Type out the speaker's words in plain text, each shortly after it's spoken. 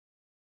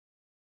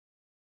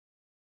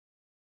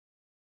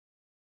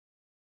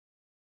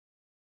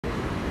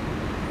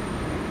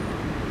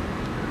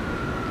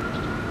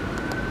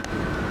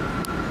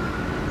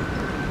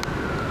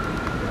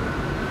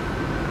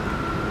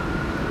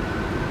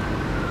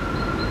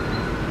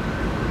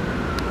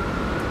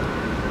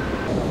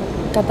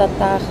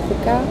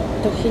Κατατάχθηκα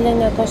το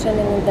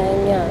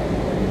 1999.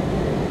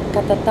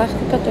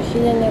 Κατατάχθηκα το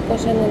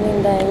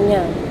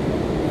 1999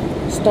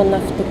 στο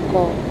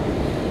ναυτικό.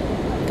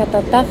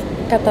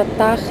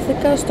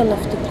 Κατατάχθηκα στο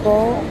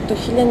ναυτικό το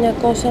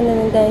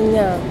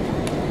 1999.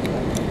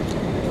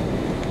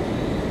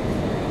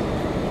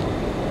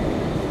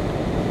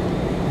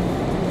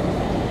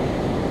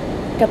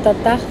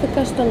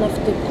 Κατατάχθηκα στο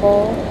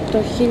ναυτικό το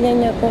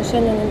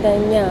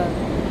 1999.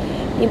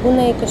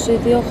 Ήμουνα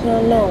 22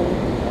 χρονών.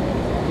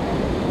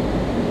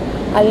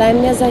 Αλλά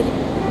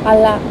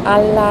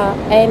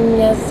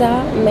έμοιαζα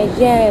με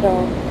γέρο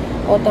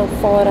όταν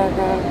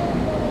φόραγα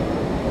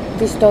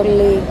τη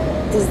στολή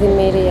της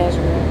δημιουργίας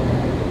μου.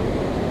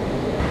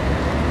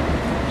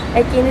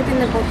 Εκείνη την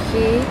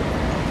εποχή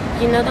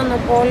γινόταν ο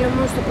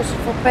πόλεμος στο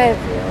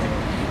Κωσυφοπαίδιο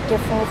και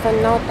μου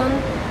φαινόταν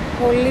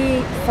πολύ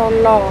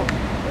θολό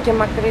και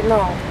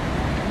μακρινό.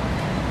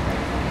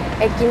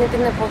 Εκείνη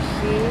την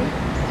εποχή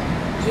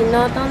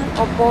γινόταν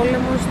ο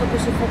πόλεμος στο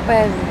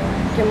Κωσυφοπαίδιο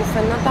και μου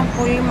φαινόταν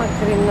πολύ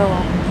μακρινό,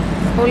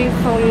 πολύ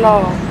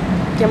θολό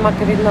και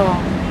μακρινό.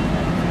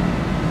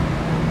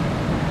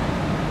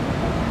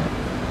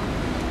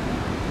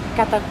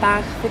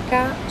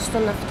 Κατατάχθηκα στο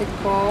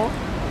ναυτικό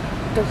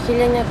το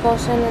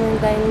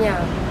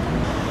 1999.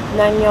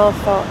 Να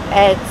νιώθω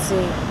έτσι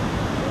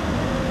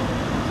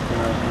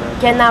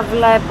και να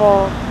βλέπω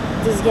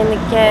τις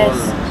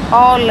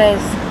όλες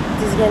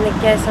τις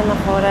γενικές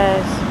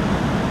αναφορές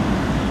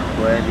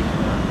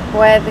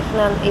που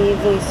έδειχναν οι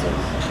ειδήσεις.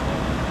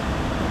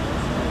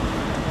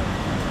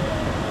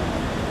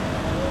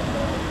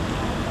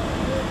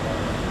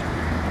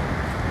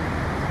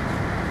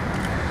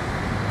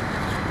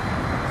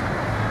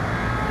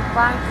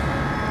 Υπάρχει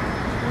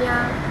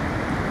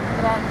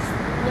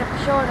μια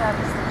πιο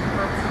ρεαλιστική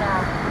ματιά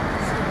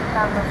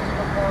σχετικά με αυτό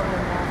το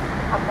πόλεμο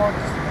από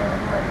ό,τι στην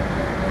προηγούμενη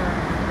γενιά.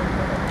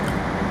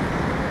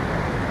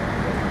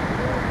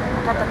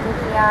 Κατά τη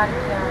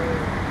διάρκεια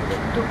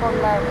του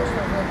πολέμου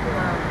στο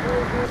Βιετνάμ.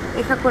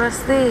 Είχα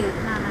κουραστεί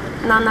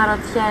να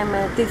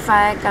αναρωτιέμαι τι θα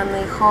έκανε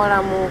η χώρα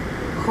μου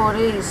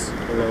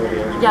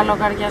για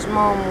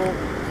λογαριασμό μου,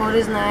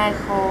 χωρίς να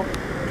έχω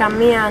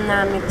καμία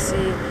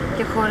ανάμειξη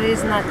και χωρίς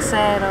να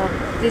ξέρω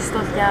τι στο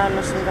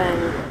διάολο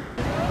συμβαίνει.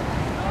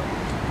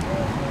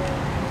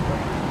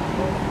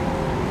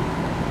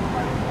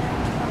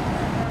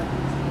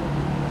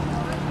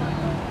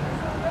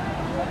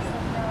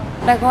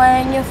 Εγώ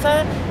ένιωθα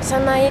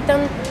σαν να ήταν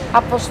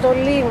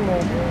αποστολή μου.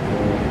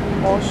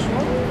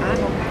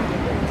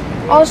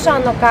 Όσο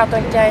άνω κάτω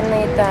κι αν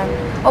ήταν,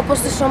 όπως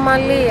στη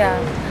Σομαλία.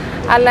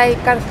 Αλλά η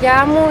καρδιά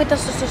μου ήταν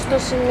στο σωστό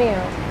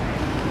σημείο.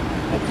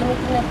 Εκείνη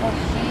την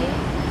εποχή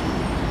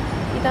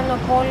ήταν ο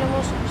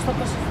πόλεμος στο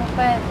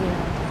Κωσυφοπαίδιο.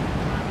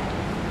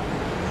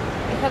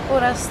 Είχα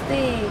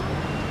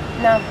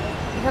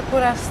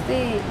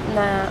κουραστεί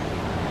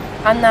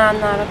να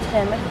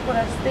αναρωτιέμαι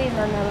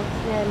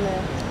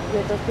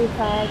για το τι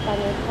θα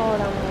έκανε η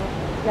χώρα μου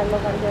για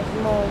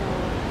λογαριασμό μου.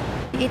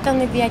 Ήταν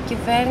η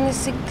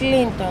διακυβέρνηση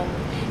Κλίντον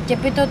και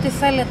πείτε ό,τι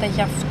θέλετε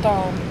γι' αυτό.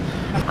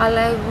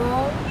 Αλλά εγώ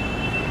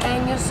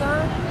ένιωσα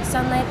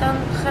σαν να ήταν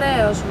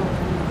χρέος μου.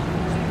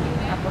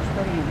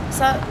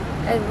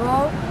 Εγώ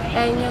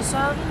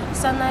ένιωσα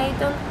σαν να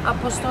ήταν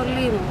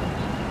αποστολή μου.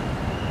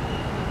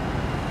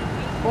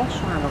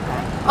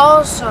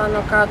 Όσο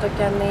άνω κάτω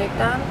κι αν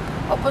ήταν,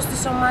 όπως στη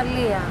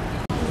Σομαλία.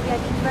 Τη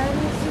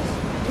διακυβέρνηση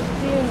του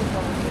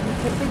Κλίντον.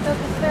 Και πείτε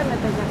ό,τι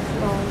θέλετε γι'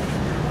 αυτό.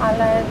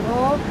 Αλλά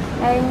εγώ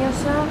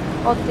ένιωσα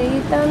ότι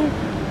ήταν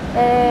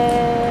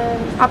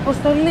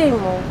αποστολή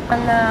μου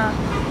να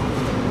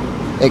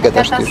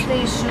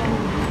εγκαταστήσουν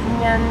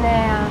μια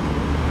νέα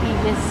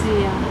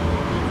ηγεσία.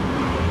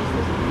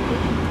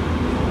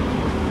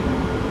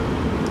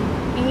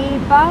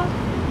 Είπα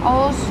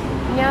ως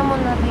μια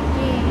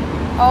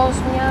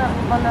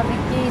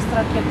μοναδική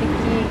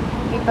στρατιωτική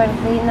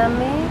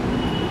υπερδύναμη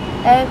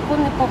έχουν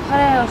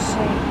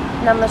υποχρέωση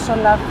να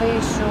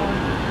μεσολαβήσουν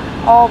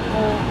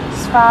όπου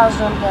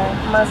σφάζονται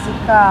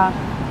μαζικά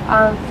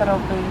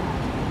άνθρωποι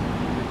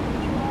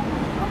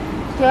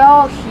και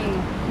όχι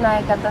να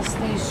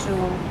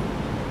εγκαταστήσουν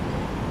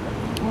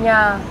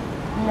μια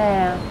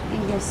νέα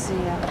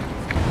ηγεσία.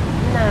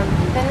 Ναι,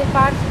 δεν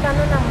υπάρχει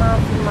κανένα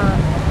μάθημα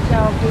για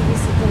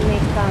οδήγηση τη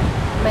νύχτα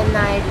με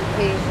night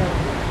vision.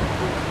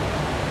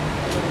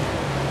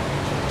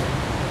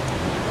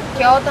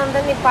 Και όταν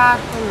δεν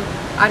υπάρχουν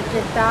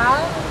αρκετά,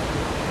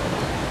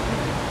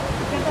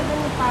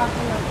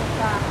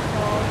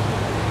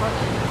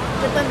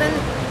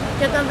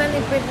 και όταν δεν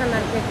υπήρχαν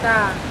αρκετά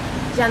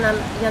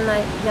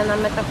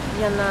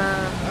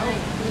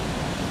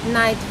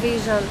night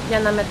vision για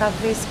να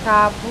μεταβείς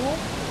κάπου,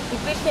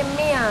 υπήρχε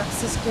μία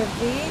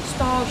συσκευή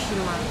στο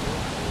όχημα.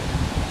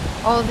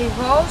 Ο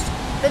οδηγός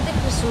δεν την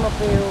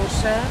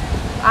χρησιμοποιούσε,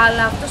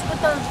 αλλά αυτός που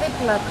ήταν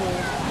δίπλα του.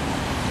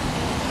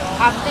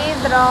 Αυτοί οι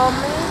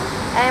δρόμοι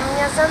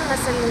έμοιαζαν με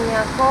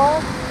σεληνιακό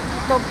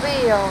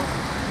τοπίο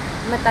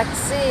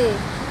μεταξύ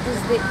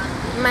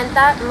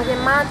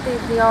γεμάτη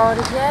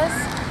διόρυγες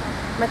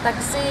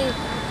μεταξύ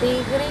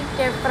Τίγρη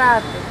και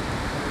Εφράτη.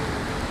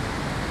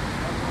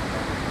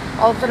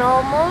 Ο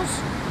δρόμος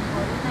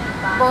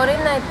μπορεί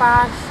να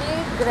υπάρχει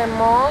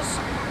γκρεμός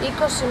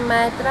 20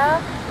 μέτρα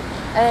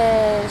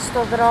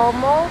στο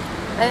δρόμο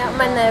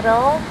με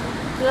νερό,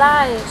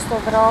 πλάι στο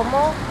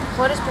δρόμο,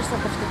 χωρίς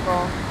προστατευτικό.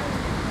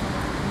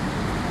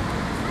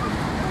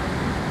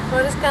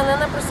 Χωρίς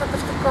κανένα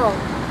προστατευτικό.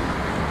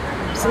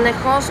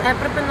 Συνεχώς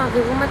έπρεπε να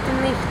οδηγούμε τη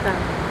νύχτα.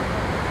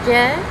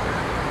 Και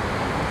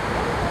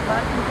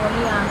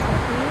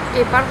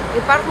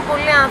υπάρχουν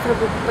πολλοί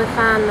άνθρωποι που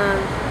πεθάναν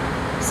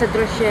σε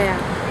τροχαία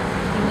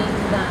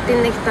τη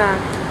νύχτα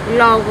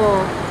λόγω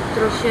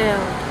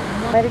τροχαίων.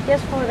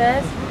 Μερικές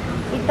φορές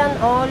ήταν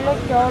όλο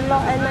και όλο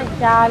ένα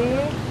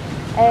γυάλι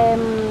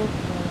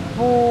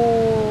που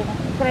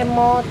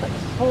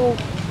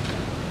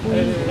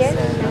είχε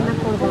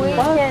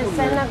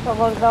σε ένα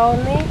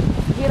κορδόνι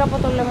γύρω από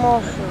το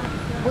λαιμό σου.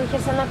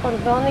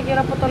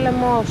 Από το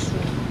λαιμό σου.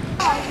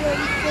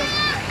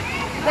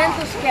 Δεν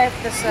το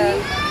σκέφτεσαι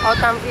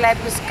όταν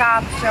βλέπεις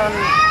κάποιον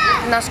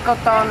να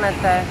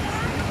σκοτώνεται.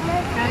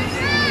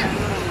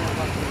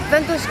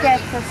 Δεν το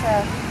σκέφτεσαι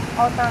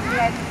όταν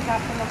βλέπεις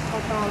κάποιον να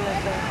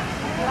σκοτώνεται.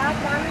 Απλά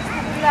κάνεις τη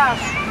δουλειά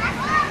σου.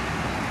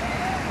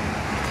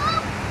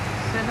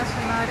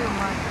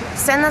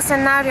 Σε ένα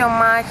σενάριο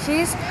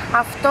μάχης,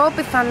 αυτό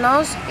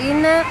πιθανώς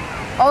είναι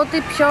ό,τι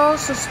πιο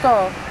σωστό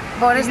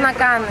μπορείς να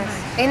κάνεις.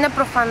 Είναι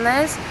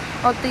προφανές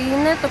ότι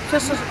είναι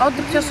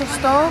ό,τι πιο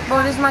σωστό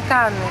μπορείς να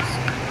κάνεις.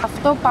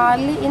 Αυτό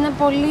πάλι είναι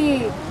πολύ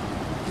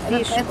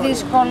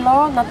δύσκολο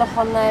να το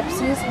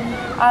χωνέψεις,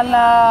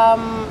 αλλά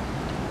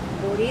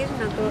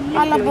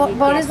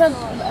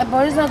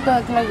μπορείς να το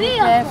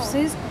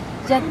εκλογικεύσεις,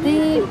 γιατί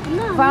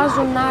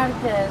βάζουν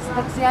άρκες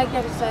δεξιά και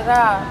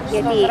αριστερά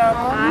στον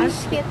δρόμο.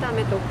 Άσχετα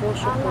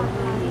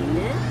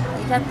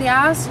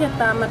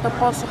με το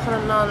πόσο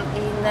χρονών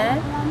είναι,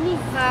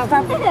 θα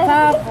βγουν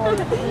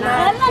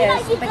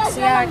άρκες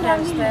δεξιά και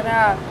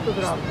αριστερά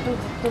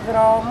του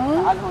δρόμου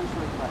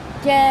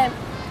και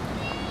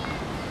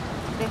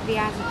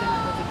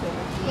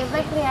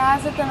δεν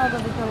χρειάζεται να το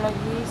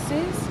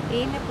δικαιολογήσεις.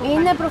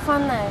 Είναι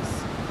προφανές.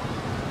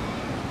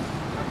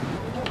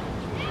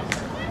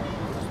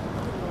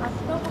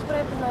 Αυτό που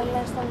πρέπει να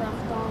λες στον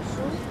εαυτό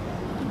σου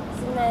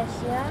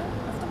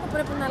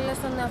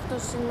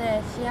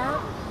συνέχεια,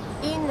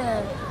 είναι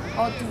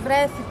ότι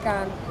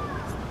βρέθηκαν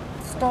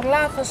στο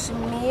λάθος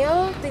σημείο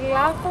τη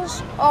λάθος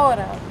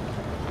ώρα.